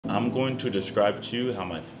I'm going to describe to you how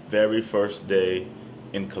my very first day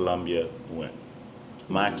in Colombia went.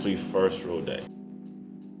 My actually first real day.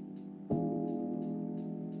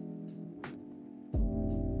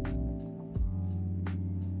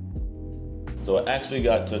 So I actually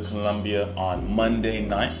got to Colombia on Monday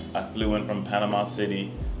night. I flew in from Panama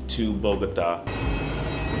City to Bogota. I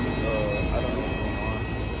don't know what's going on.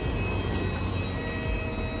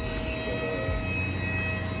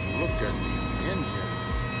 But, look at these engines.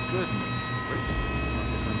 Goodness gracious.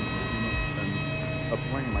 And a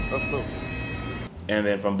plane like up close. And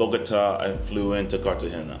then from Bogota, I flew into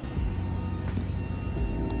Cartegena.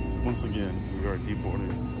 Once again, we are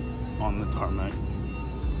deboarded on the tarmac.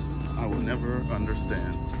 I will never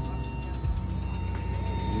understand.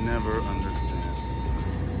 Never understand.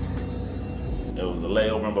 It was a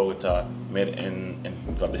layover in Bogota, made it in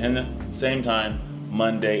Cartagena. Same time,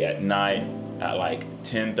 Monday at night at like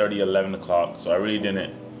 10:30, 11 o'clock. So I really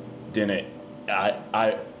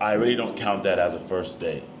I really don't count that as a first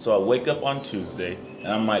day. So I wake up on Tuesday and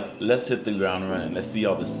I'm like, let's hit the ground running. Let's see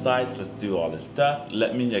all the sights, let's do all this stuff.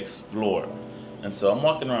 Let me explore. And so I'm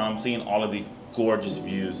walking around, I'm seeing all of these gorgeous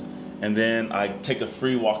views. And then I take a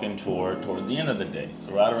free walking tour towards the end of the day.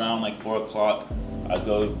 So right around like 4 o'clock, I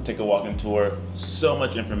go take a walking tour. So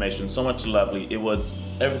much information, so much lovely. It was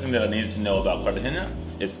everything that I needed to know about Cartagena,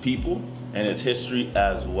 its people, and its history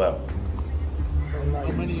as well.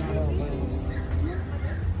 How many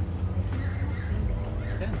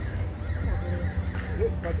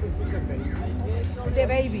But this is a baby. The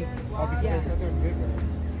baby. Oh, because Yeah. I thought they're bigger.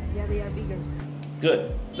 Yeah, they are bigger.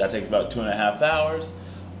 Good. That takes about 2.5 hours.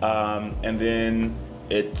 And then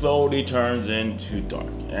it slowly turns into dark.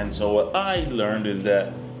 And so what I learned is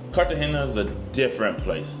that Cartagena is a different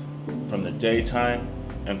place from the daytime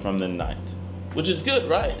and from the night, which is good,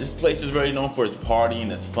 right? This place is very known for its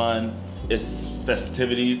partying, its fun, its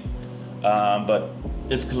festivities, but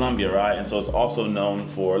it's Colombia, right? And so it's also known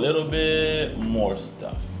for a little bit more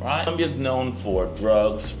stuff, right? Colombia is known for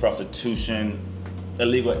drugs, prostitution,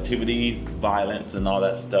 illegal activities, violence, and all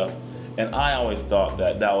that stuff. And I always thought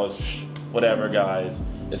that was whatever, guys.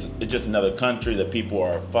 It's just another country. The people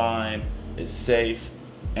are fine, it's safe.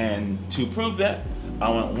 And to prove that, I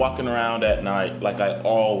went walking around at night like I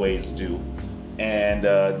always do. And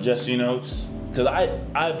just, you know, because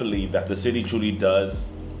I believe that the city truly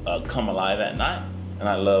does come alive at night. And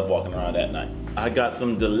I love walking around at night. I got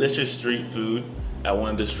some delicious street food at one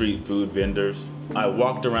of the street food vendors. I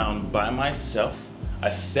walked around by myself. I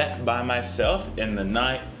sat by myself in the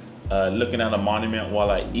night, looking at a monument while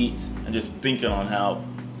I eat and just thinking on how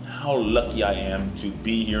lucky I am to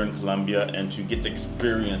be here in Colombia and to get to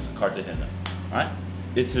experience Cartagena, right?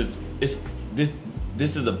 This is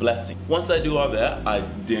a blessing. Once I do all that, I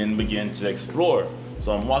then begin to explore.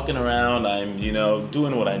 So I'm walking around, I'm, you know,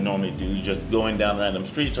 doing what I normally do, just going down random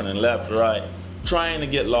streets, turning left, right, trying to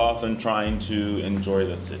get lost and trying to enjoy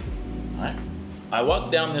the city, right? I walk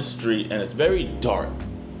down this street and it's very dark,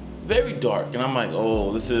 and I'm like,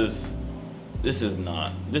 oh, this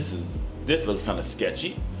looks kind of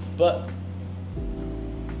sketchy, but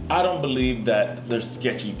I don't believe that there's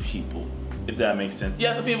sketchy people, if that makes sense.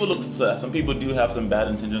 Yeah, some people look sus, some people do have some bad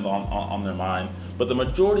intentions on their mind, but the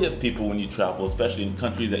majority of people when you travel, especially in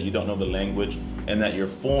countries that you don't know the language and that you're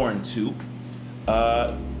foreign to,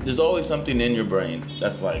 there's always something in your brain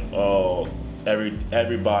that's like, oh,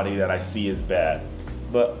 everybody that I see is bad.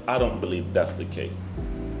 But I don't believe that's the case.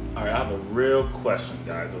 All right, I have a real question,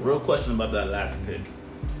 guys. A real question about that last pick.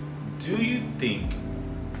 Do you think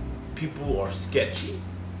people are sketchy,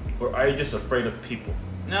 or are you just afraid of people?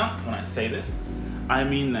 Now, when I say this, I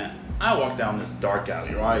mean that I walk down this dark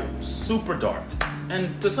alley, right? Super dark.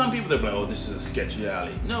 And to some people, they're like, oh, this is a sketchy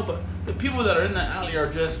alley. No, but the people that are in that alley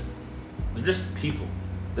they're just people.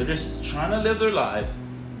 They're just trying to live their lives,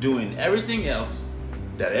 doing everything else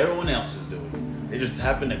that everyone else is doing. They just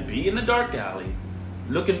happen to be in the dark alley,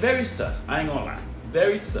 looking very sus. I ain't gonna lie,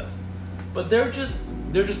 very sus. But they're just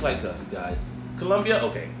like us, guys. Colombia,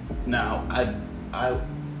 okay. Now, I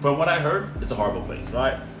from what I heard, it's a horrible place,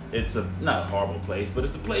 right? It's not a horrible place, but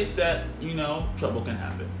it's a place that, you know, trouble can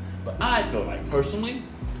happen. But I feel like personally,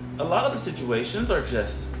 a lot of the situations are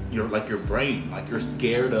just your brain, like you're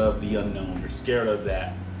scared of the unknown, you're scared of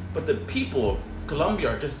that. But the people of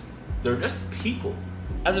Colombia they're just people.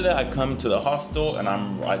 After that, I come to the hostel and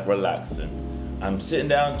I'm like relaxing. I'm sitting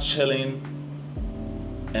down, chilling,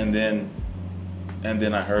 and then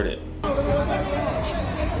I heard it.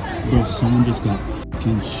 Bro, someone just got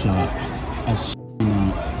fucking shot. I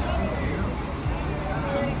not.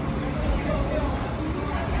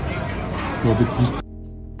 Bro, they just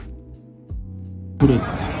put a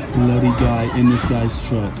bloody guy in this guy's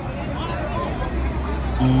truck.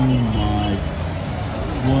 Oh my,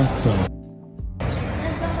 what the?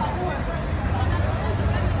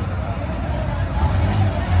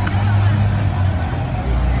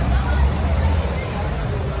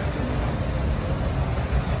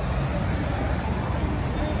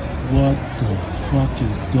 What the fuck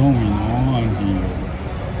is going on here?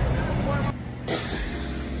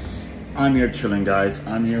 I'm here chilling, guys.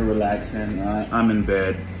 I'm here relaxing. I'm in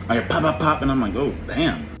bed. I hear pop, pop, pop, and I'm like, oh,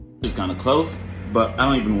 damn. It's kind of close, but I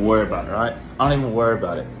don't even worry about it, right? I don't even worry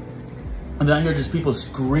about it. And then I hear just people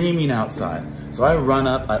screaming outside. So I run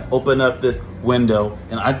up, I open up this window,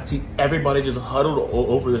 and I see everybody just huddled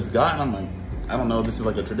over this guy. And I'm like, I don't know, this is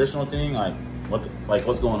like a traditional thing? Like,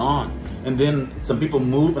 what's going on? And then some people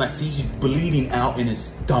move, and I see he's bleeding out in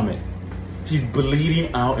his stomach. He's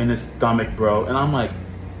bleeding out in his stomach, bro. And I'm like,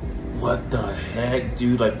 what the heck,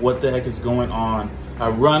 dude? Like, what the heck is going on? I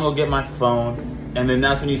run, go get my phone, and then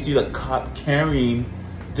that's when you see the cop carrying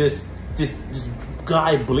this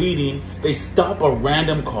guy bleeding. They stop a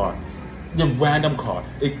random car. They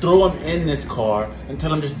throw him in this car and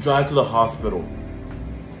tell him just drive to the hospital.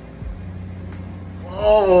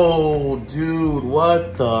 Oh, dude,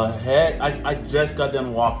 what the heck? I just got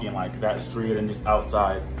done walking like that street and just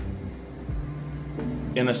outside.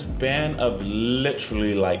 In a span of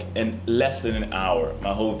literally like in less than an hour,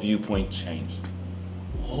 my whole viewpoint changed.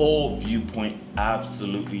 Whole viewpoint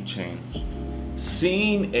absolutely changed.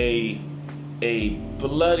 Seeing a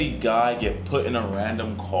bloody guy get put in a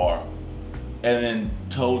random car and then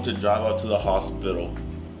told to drive out to the hospital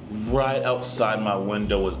right outside my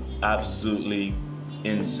window was absolutely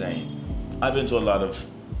insane. I've been to a lot of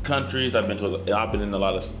countries, I've been in a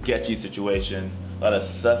lot of sketchy situations, a lot of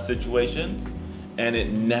sus situations, and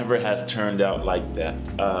it never has turned out like that.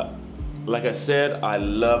 Like I said, I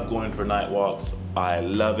love going for night walks. I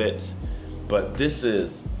love it, but this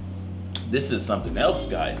is something else,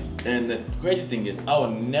 guys. And the crazy thing is, I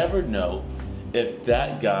will never know if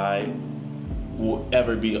that guy will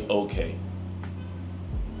ever be okay.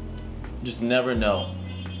 Just never know.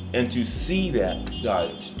 And to see that,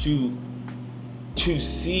 guys, to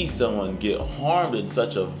see someone get harmed in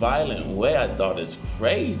such a violent way, I thought is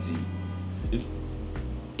crazy.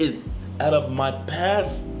 Out of my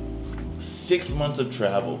past 6 months of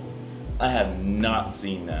travel, I have not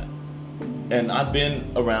seen that. And I've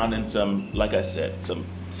been around in some, like I said, some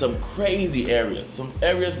crazy areas, some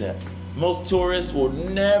areas that most tourists will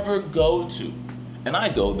never go to. And I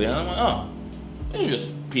go there and I'm like, oh, it's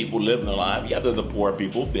just people living their life. Yeah, they're the poor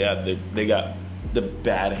people. They got the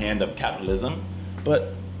bad hand of capitalism,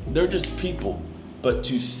 but they're just people. But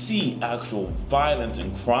to see actual violence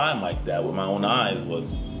and crime like that with my own eyes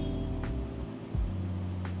was,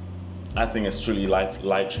 I think it's truly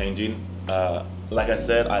life-changing. Like I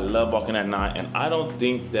said, I love walking at night, and I don't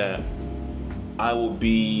think that I will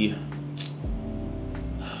be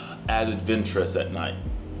as adventurous at night,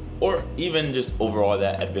 or even just overall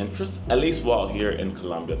that adventurous, at least while here in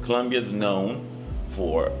Colombia. Colombia is known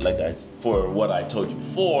for, for what I told you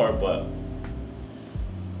before, but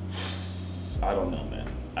I don't know, man.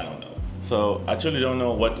 I don't know. So I truly don't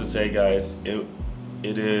know what to say, guys.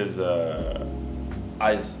 It is,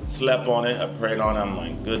 I slept on it, I prayed on it. I'm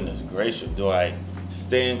like, goodness gracious, do I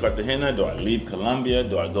stay in Cartagena? Do I leave Colombia?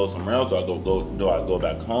 Do I go somewhere else? Do I go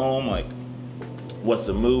back home? Like, what's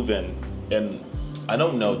the move? And I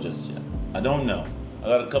don't know just yet. I don't know. I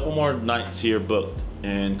got a couple more nights here booked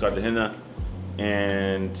in Cartagena,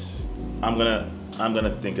 and I'm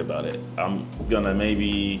gonna think about it. I'm gonna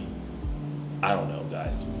maybe, I don't know,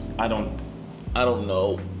 guys. I don't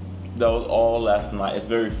know. That was all last night. It's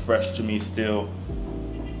very fresh to me still,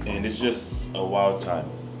 and it's just a wild time.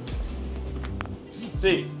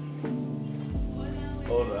 Sí.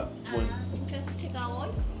 Hola. ¿Usted se checa hoy?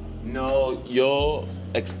 No, yo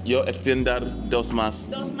extender 2 más.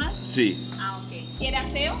 ¿2 más? Sí. Ah, ok. ¿Quiere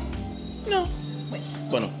aseo? No.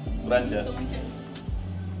 Bueno, gracias.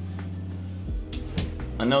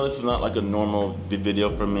 I know this is not like a normal video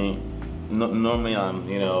for me. Normally I'm,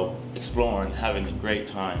 exploring, having a great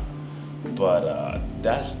time, but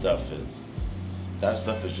that stuff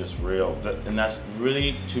is just real. And that's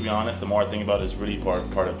really, to be honest, the more I think about it, is really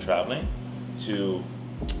part of traveling to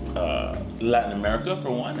Latin America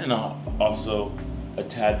for one, and also a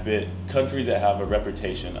tad bit countries that have a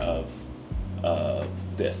reputation of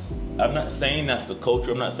this. I'm not saying that's the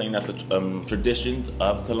culture. I'm not saying that's the traditions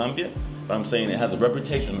of Colombia, but I'm saying it has a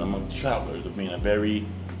reputation among travelers of being a very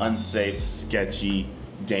unsafe, sketchy,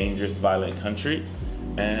 dangerous, violent country.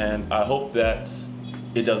 And I hope that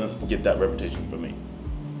it doesn't get that reputation for me.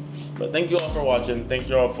 But thank you all for watching. Thank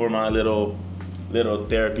you all for my little little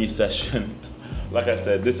therapy session. Like I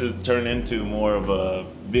said, this has turned into more of a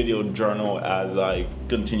video journal as I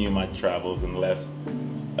continue my travels and less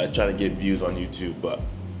try to get views on YouTube. But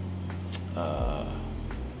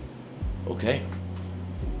okay.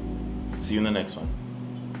 See you in the next one.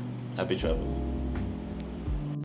 Happy travels.